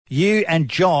you and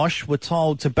Josh were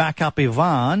told to back up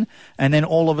Ivan, and then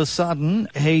all of a sudden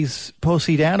he's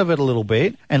pussied out of it a little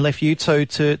bit and left you two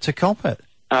to cop it.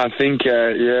 I think,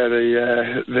 the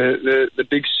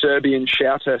big Serbian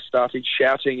shouter started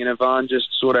shouting, and Ivan just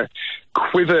sort of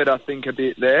quivered, I think, a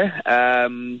bit there.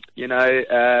 He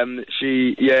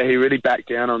really backed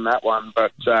down on that one.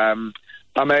 But, I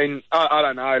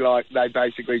don't know, like, they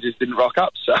basically just didn't rock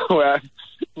up. So,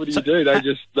 what do you do? They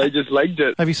just legged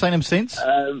it. Have you seen them since?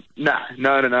 No.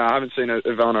 I haven't seen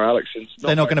Ivan or Aleks since.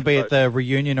 They're not going to be at the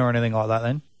reunion or anything like that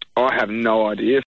then? I have no idea.